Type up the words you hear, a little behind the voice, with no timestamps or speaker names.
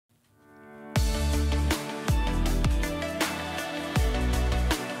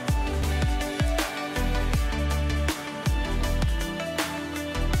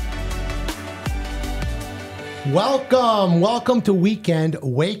Welcome to Weekend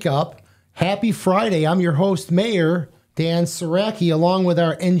Wake Up. Happy Friday. I'm your host, Mayor Dan Saracki, along with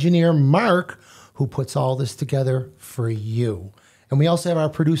our engineer, Mark, who puts all this together for you. And we also have our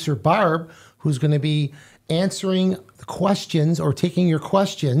producer, Barb, who's going to be answering the questions or taking your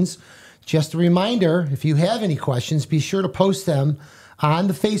questions. Just a reminder, if you have any questions, be sure to post them on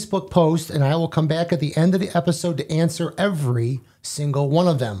the Facebook post, and I will come back at the end of the episode to answer every single one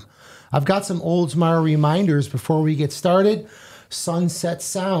of them. I've got some Oldsmar reminders before we get started. Sunset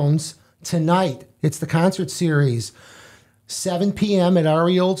Sounds tonight. It's the concert series. 7 p.m. at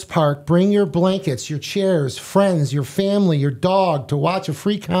Ari Olds Park. Bring your blankets, your chairs, friends, your family, your dog to watch a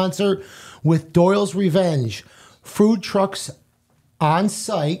free concert with Doyle's Revenge. Food trucks on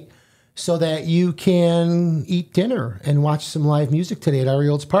site so that you can eat dinner and watch some live music today at Ari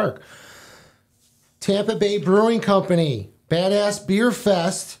Olds Park. Tampa Bay Brewing Company, Badass Beer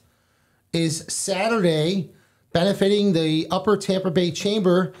Fest is Saturday, benefiting the Upper Tampa Bay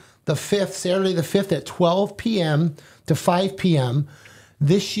Chamber, Saturday the 5th at 12 p.m. to 5 p.m.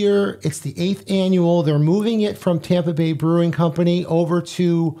 This year, it's the 8th annual. They're moving it from Tampa Bay Brewing Company over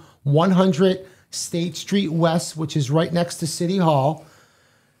to 100 State Street West, which is right next to City Hall.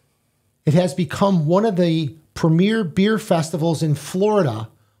 It has become one of the premier beer festivals in Florida.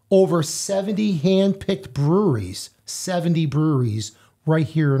 Over 70 hand-picked breweries, 70 breweries right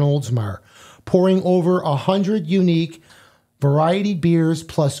here in Oldsmar, pouring over 100 unique variety beers,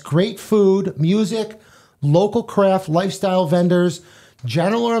 plus great food, music, local craft lifestyle vendors.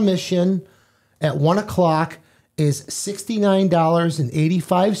 General admission at 1 o'clock is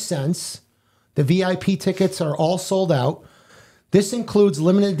 $69.85. The VIP tickets are all sold out. This includes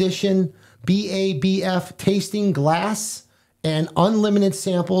limited edition BABF tasting glass and unlimited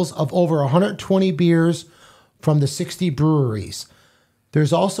samples of over 120 beers from the 60 breweries.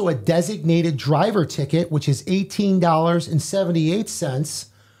 There's also a designated driver ticket, which is $18.78.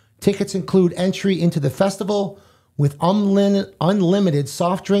 Tickets include entry into the festival with unlimited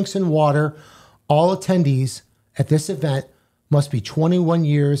soft drinks and water. All attendees at this event must be 21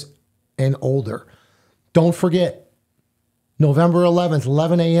 years and older. Don't forget, November 11th,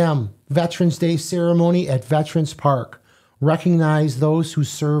 11 a.m., Veterans Day ceremony at Veterans Park. Recognize those who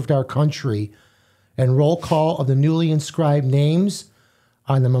served our country, and roll call of the newly inscribed names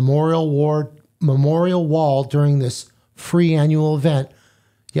on the memorial wall during this free annual event.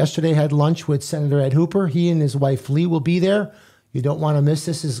 Yesterday had lunch with Senator Ed Hooper. He and his wife Lee will be there. You don't want to miss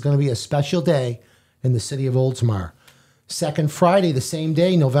this. This is going to be a special day in the city of Oldsmar. Second Friday, the same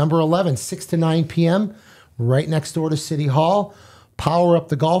day, November 11th, 6 to 9 p.m., right next door to City Hall. Power up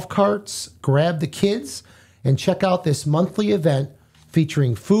the golf carts, grab the kids, and check out this monthly event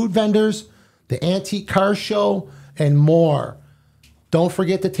featuring food vendors, the antique car show, and more. Don't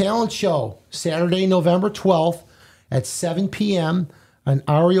forget the talent show, Saturday, November 12th at 7 p.m. on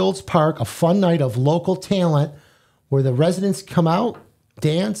Ari Olds Park, a fun night of local talent where the residents come out,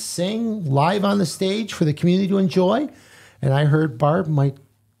 dance, sing, live on the stage for the community to enjoy. And I heard Barb might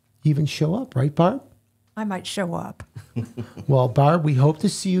even show up, right, Barb? I might show up. Well, Barb, we hope to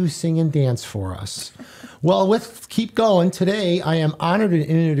see you sing and dance for us. Well, let's keep going. Today, I am honored to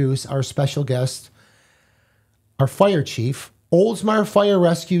introduce our special guest, our fire chief, Oldsmar Fire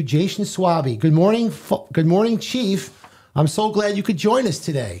Rescue, Jason Schwabe. Good morning, Chief. I'm so glad you could join us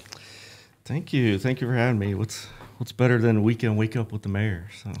today. Thank you. Thank you for having me. What's better than Weekend Wake Up with the Mayor?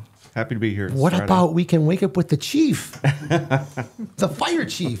 So happy to be here. What about Weekend Wake Up with the Chief? The fire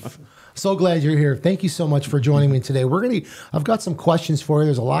chief. So glad you're here. Thank you so much for joining me today. I've got some questions for you.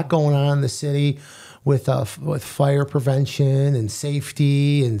 There's a lot going on in the city with fire prevention and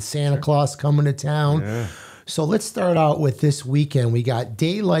safety and Santa Claus coming to town. Yeah. So let's start out with this weekend. We got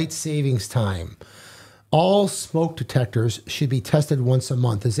daylight savings time. All smoke detectors should be tested once a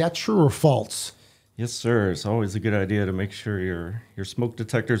month. Is that true or false? Yes, sir. It's always a good idea to make sure your smoke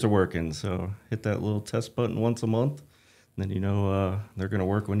detectors are working. So hit that little test button once a month, and then you know they're going to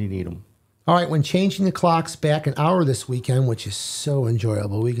work when you need them. All right, when changing the clocks back an hour this weekend, which is so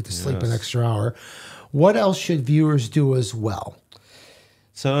enjoyable, we get to sleep an extra hour. What else should viewers do as well?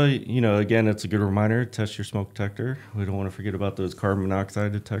 So, again, it's a good reminder, test your smoke detector. We don't want to forget about those carbon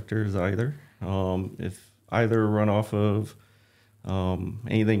monoxide detectors either. If either run off of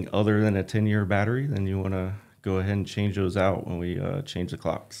anything other than a 10-year battery, then you want to go ahead and change those out when we change the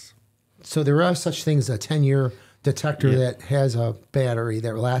clocks. So there are such things, a 10-year detector that has a battery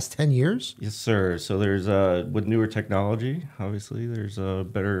that lasts 10 years? Yes, sir. So there's, with newer technology, obviously, there's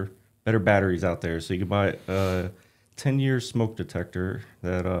better batteries out there. So you can buy a 10-year smoke detector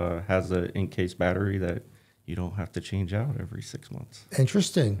that has an encased battery that you don't have to change out every 6 months.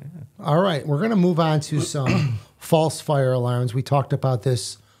 Interesting. All right, we're going to move on to some false fire alarms. We talked about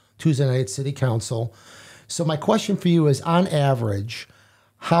this Tuesday night at City Council. So my question for you is, on average,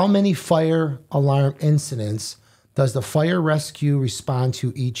 how many fire alarm incidents does the fire rescue respond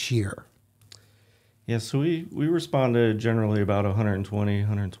to each year? Yeah, so we respond to generally about 120,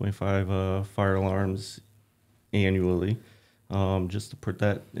 125 fire alarms annually. Just to put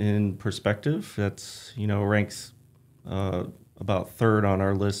that in perspective, that's, ranks about third on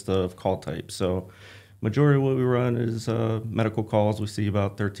our list of call types. So majority of what we run is medical calls. We see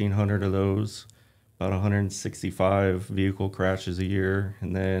about 1,300 of those, about 165 vehicle crashes a year.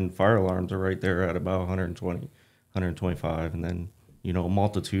 And then fire alarms are right there at about 120, 125. And then, a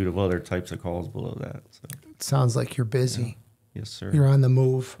multitude of other types of calls below that. So, It sounds like you're busy. yeah. Yes, sir. You're on the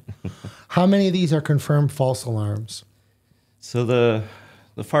move. How many of these are confirmed false alarms? So the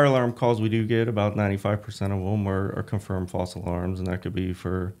fire alarm calls we do get, about 95% of them are confirmed false alarms, and that could be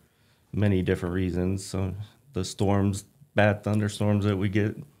for many different reasons. So the storms, bad thunderstorms that we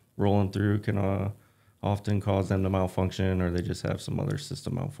get rolling through can often cause them to malfunction, or they just have some other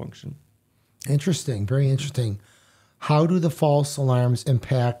system malfunction. Interesting. Very interesting. How do the false alarms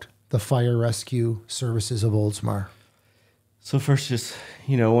impact the fire rescue services of Oldsmar? So first, just,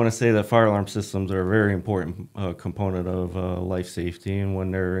 want to say that fire alarm systems are a very important component of life safety, and when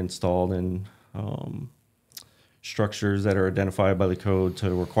they're installed in structures that are identified by the code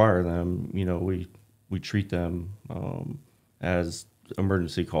to require them, we treat them as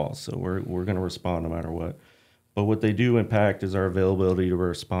emergency calls. So we're going to respond no matter what. But what they do impact is our availability to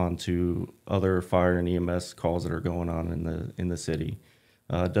respond to other fire and EMS calls that are going on in the city.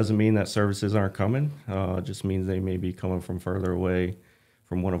 It doesn't mean that services aren't coming. It just means they may be coming from further away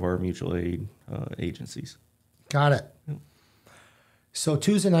from one of our mutual aid agencies. Got it. So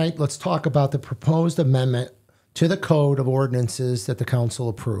Tuesday night, let's talk about the proposed amendment to the Code of Ordinances that the council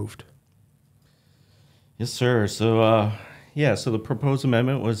approved. Yes, sir. So, so the proposed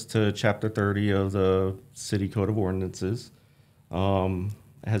amendment was to Chapter 30 of the City Code of Ordinances. It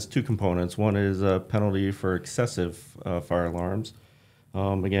has two components. One is a penalty for excessive fire alarms.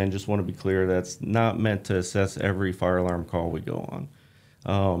 Again, just want to be clear, that's not meant to assess every fire alarm call we go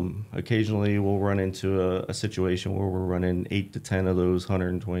on. Occasionally, we'll run into a situation where we're running 8 to 10 of those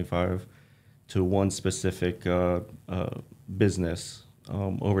 125 to one specific business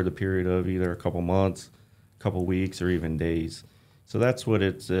over the period of either a couple months, a couple weeks, or even days. So that's what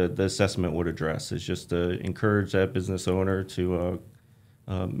the assessment would address, is just to encourage that business owner to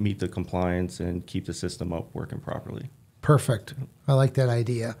meet the compliance and keep the system up working properly. Perfect. I like that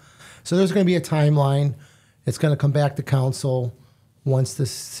idea. So there's going to be a timeline. It's going to come back to council once the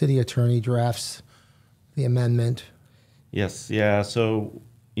city attorney drafts the amendment. Yes. Yeah. So,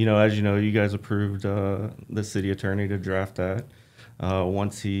 as you know, you guys approved the city attorney to draft that.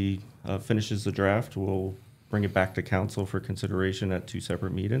 Once he finishes the draft, we'll bring it back to council for consideration at 2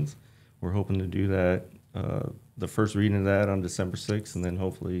 separate meetings. We're hoping to do that, the first reading of that on December 6th, and then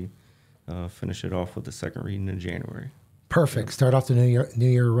hopefully finish it off with the second reading in January. Perfect. Start off the new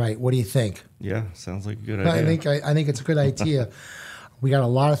year right. What do you think? Yeah, sounds like a good idea. I think it's a good idea. We got a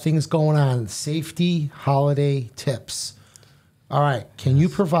lot of things going on. Safety holiday tips. All right. Can you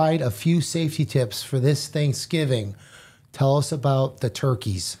provide a few safety tips for this Thanksgiving? Tell us about the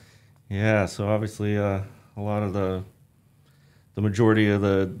turkeys. Yeah. So obviously, a lot of the majority of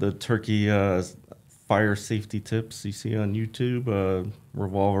the turkey fire safety tips you see on YouTube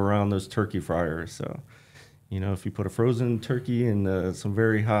revolve around those turkey fryers. So, if you put a frozen turkey in some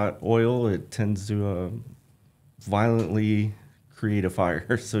very hot oil, it tends to violently create a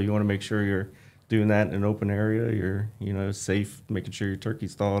fire. So you want to make sure you're doing that in an open area. You're, safe, making sure your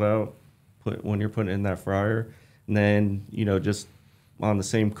turkey's thawed out when you're putting it in that fryer. And then, just on the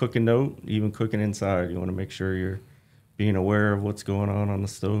same cooking note, even cooking inside, you want to make sure you're being aware of what's going on the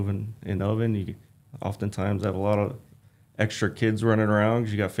stove and oven. You oftentimes have a lot of extra kids running around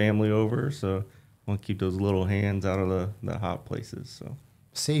because you got family over. So want to keep those little hands out of the hot places. So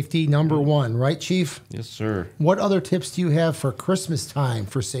safety number one, right, Chief? Yes, sir. What other tips do you have for Christmas time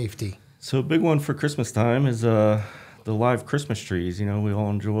for safety? So a big one for Christmas time is the live Christmas trees. We all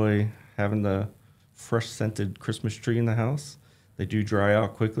enjoy having the fresh scented Christmas tree in the house. They do dry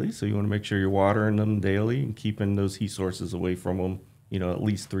out quickly, so you want to make sure you're watering them daily and keeping those heat sources away from them, at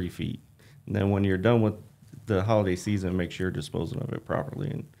least 3 feet. And then when you're done with the holiday season, make sure you're disposing of it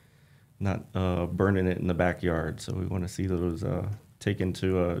properly and not burning it in the backyard. So we want to see those taken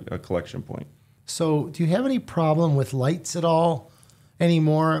to a collection point. So do you have any problem with lights at all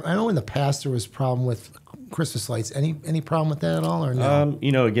anymore? I know in the past there was a problem with Christmas lights. Any problem with that at all, or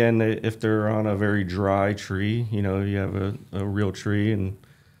no? Again, if they're on a very dry tree, you have a real tree and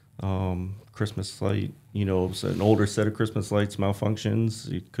Christmas light, so an older set of Christmas lights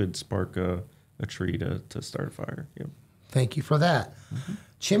malfunctions, it could spark a tree to start a fire. Yep. Thank you for that. Mm-hmm.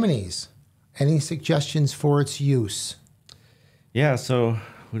 Chimneys. Any suggestions for its use? Yeah, so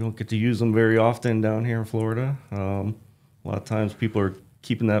we don't get to use them very often down here in Florida. A lot of times people are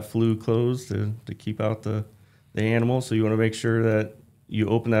keeping that flue closed to keep out the animals. So you want to make sure that you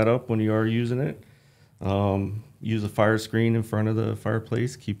open that up when you are using it. Use a fire screen in front of the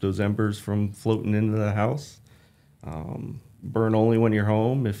fireplace. Keep those embers from floating into the house. Burn only when you're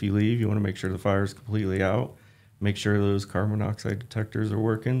home. If you leave, you want to make sure the fire is completely out. Make sure those carbon monoxide detectors are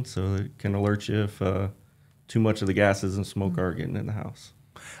working so it can alert you if too much of the gases and smoke are getting in the house.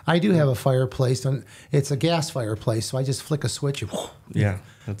 I do have a fireplace. It's a gas fireplace, so I just flick a switch. And, yeah,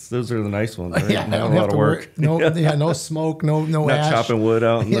 those are the nice ones. Right? Yeah, not a lot of work. No smoke, no Not ash. chopping wood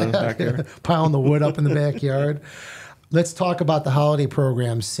out in the backyard. Piling the wood up in the backyard. Let's talk about the holiday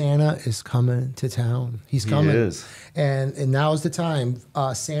program. Santa is coming to town. He's coming. He is. And now's the time.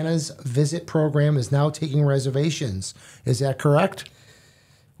 Santa's visit program is now taking reservations. Is that correct?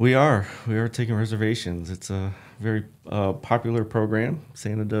 We are taking reservations. It's a very popular program.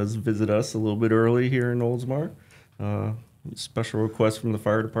 Santa does visit us a little bit early here in Oldsmar. Special request from the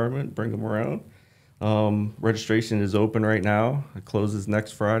fire department, bring them around. Registration is open right now. It closes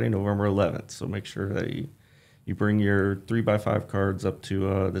next Friday, November 11th. So make sure that you bring your 3x5 cards up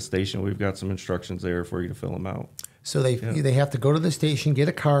to the station. We've got some instructions there for you to fill them out. So they have to go to the station, get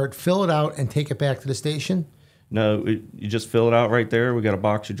a card, fill it out, and take it back to the station? No, you just fill it out right there. We got a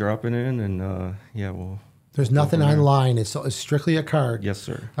box you drop it in, and we'll... There's nothing online. It's strictly a card. Yes,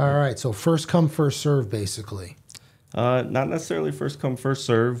 sir. All right. So first come, first serve, basically. Not necessarily first come, first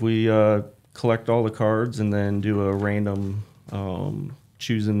serve. We collect all the cards and then do a random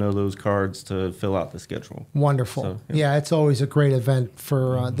choosing of those cards to fill out the schedule. Wonderful. So, yeah, it's always a great event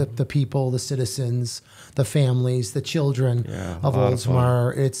for the people, the citizens, the families, the children of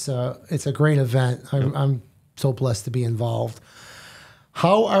Oldsmar. It's a great event. I'm so blessed to be involved.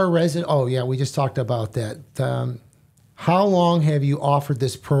 How are we just talked about that. How long have you offered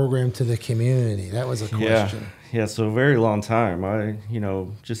this program to the community? That was a question. Yeah, so a very long time. I,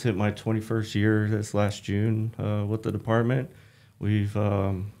 just hit my 21st year this last June with the department. We've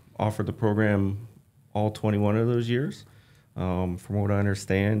offered the program all 21 of those years. From what I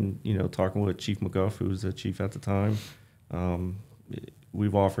understand, talking with Chief McGuff, who was the chief at the time,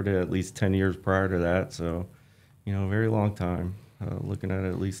 we've offered it at least 10 years prior to that. So, a very long time, looking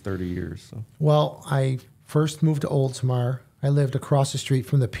at least 30 years. So. Well, I first moved to Oldsmar. I lived across the street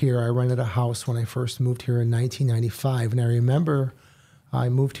from the pier. I rented a house when I first moved here in 1995. And I remember I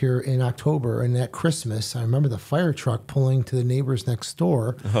moved here in October, and at Christmas, I remember the fire truck pulling to the neighbors next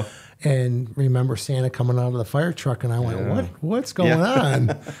door, and remember Santa coming out of the fire truck, and I went, what's going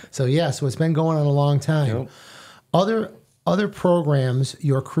on? So it's been going on a long time. Yep. Other programs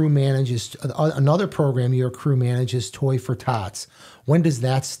your crew manages, another program your crew manages, Toy for Tots. When does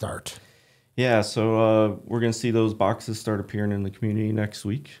that start? Yeah, so we're going to see those boxes start appearing in the community next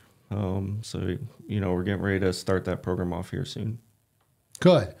week. So we're getting ready to start that program off here soon.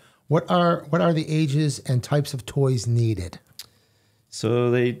 Good. What are the ages and types of toys needed? So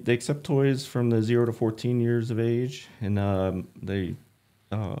they accept toys from the 0 to 14 years of age, and they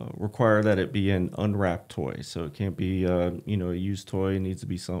require that it be an unwrapped toy. So it can't be a used toy. It needs to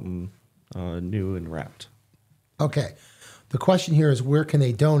be something new and wrapped. Okay. The question here is, where can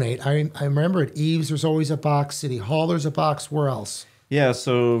they donate? I remember at Eves there's always a box. City Hall there's a box. Where else? Yeah,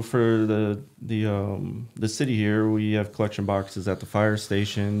 so for the city here, we have collection boxes at the fire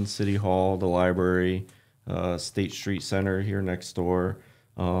station, City Hall, the library, State Street Center here next door.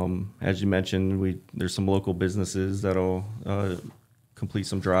 As you mentioned, there's some local businesses that'll complete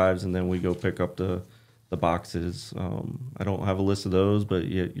some drives, and then we go pick up the boxes. I don't have a list of those, but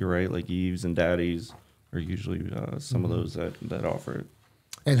you're right, like Eves and Daddy's are usually some of those that offer it.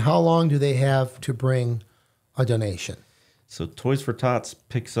 And how long do they have to bring a donation? So Toys for Tots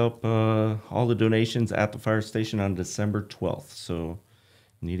picks up all the donations at the fire station on December 12th. So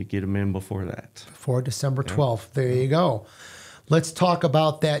you need to get them in before that. Before December 12th. There you go. Let's talk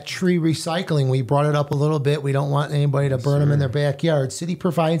about that tree recycling. We brought it up a little bit. We don't want anybody to burn them in their backyard. City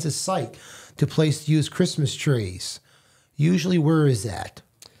provides a site to place used Christmas trees. Usually, where is that?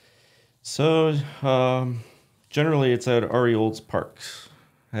 So generally, it's at RE Olds Parks.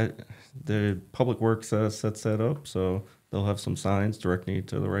 The Public Works sets that up, so they'll have some signs directing you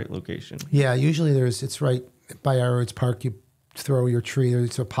to the right location. Yeah, usually it's right by our Olds Park. You throw your tree.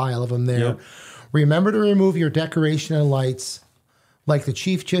 There's a pile of them there. Yep. Remember to remove your decoration and lights. Like the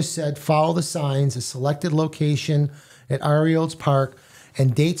chief just said, follow the signs. A selected location at Ari Olds Park.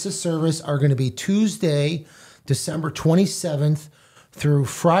 And dates of service are going to be Tuesday, December 27th through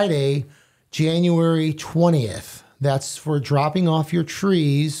Friday, January 20th. That's for dropping off your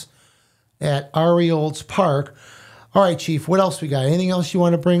trees at Ari Olds Park. All right, Chief, what else we got? Anything else you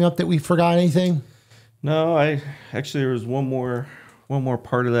want to bring up that we forgot? Anything? No, there was one more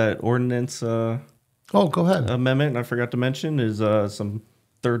part of that ordinance Oh, go ahead. amendment I forgot to mention is some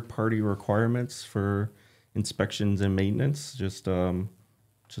third-party requirements for inspections and maintenance. Just to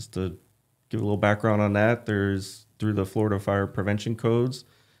give a little background on that, there's through the Florida Fire Prevention Codes,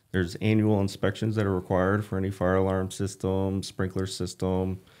 there's annual inspections that are required for any fire alarm system, sprinkler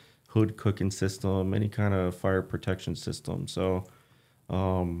system, hood cooking system, any kind of fire protection system. So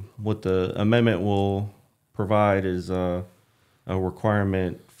what the amendment will provide is a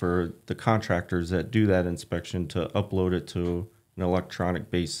requirement for the contractors that do that inspection to upload it to an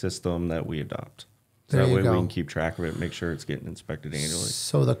electronic-based system that we adopt. So There that you way go. we can keep track of it, make sure it's getting inspected annually.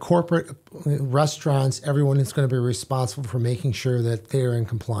 So the corporate restaurants, everyone is going to be responsible for making sure that they're in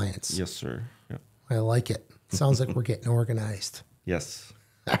compliance. Yes, sir. Yep. I like it. Sounds like we're getting organized. Yes.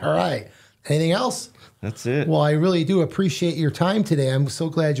 All right. Anything else? That's it. Well, I really do appreciate your time today. I'm so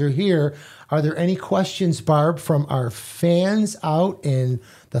glad you're here. Are there any questions, Barb, from our fans out and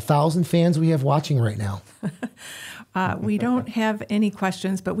the 1,000 fans we have watching right now? We don't have any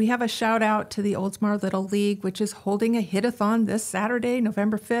questions, but we have a shout out to the Oldsmar Little League, which is holding a hit-a-thon this Saturday,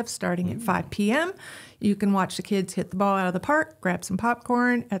 November 5th, starting at 5 p.m. You can watch the kids hit the ball out of the park, grab some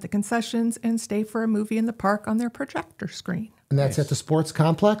popcorn at the concessions, and stay for a movie in the park on their projector screen. And that's at the sports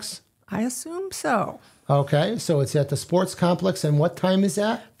complex? I assume so. Okay, so it's at the sports complex. And what time is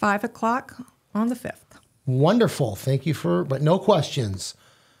that? 5 o'clock on the 5th. Wonderful. Thank you but no questions.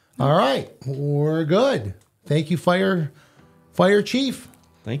 All right, we're good. Thank you, Fire Chief.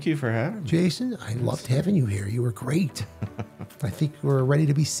 Thank you for having me. Jason, I loved having you here. You were great. I think we're ready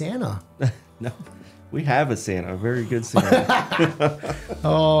to be Santa. No, we have a Santa, a very good Santa.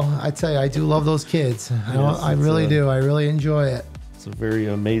 Oh, I tell you, I do love those kids. I really do. I really enjoy it. It's a very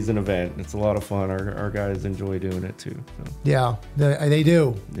amazing event. It's a lot of fun. Our guys enjoy doing it too. So. Yeah, they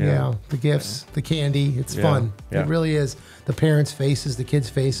do. Yeah. Yeah, the gifts, the candy. It's fun. Yeah. It really is. The parents' faces, the kids'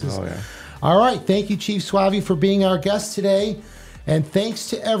 faces. Oh, yeah. All right. Thank you, Chief Schwabe, for being our guest today. And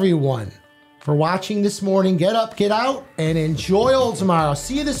thanks to everyone for watching this morning. Get up, get out, and enjoy Oldsmar. I'll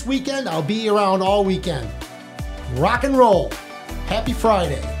see you this weekend. I'll be around all weekend. Rock and roll. Happy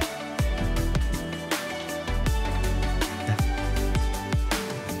Friday.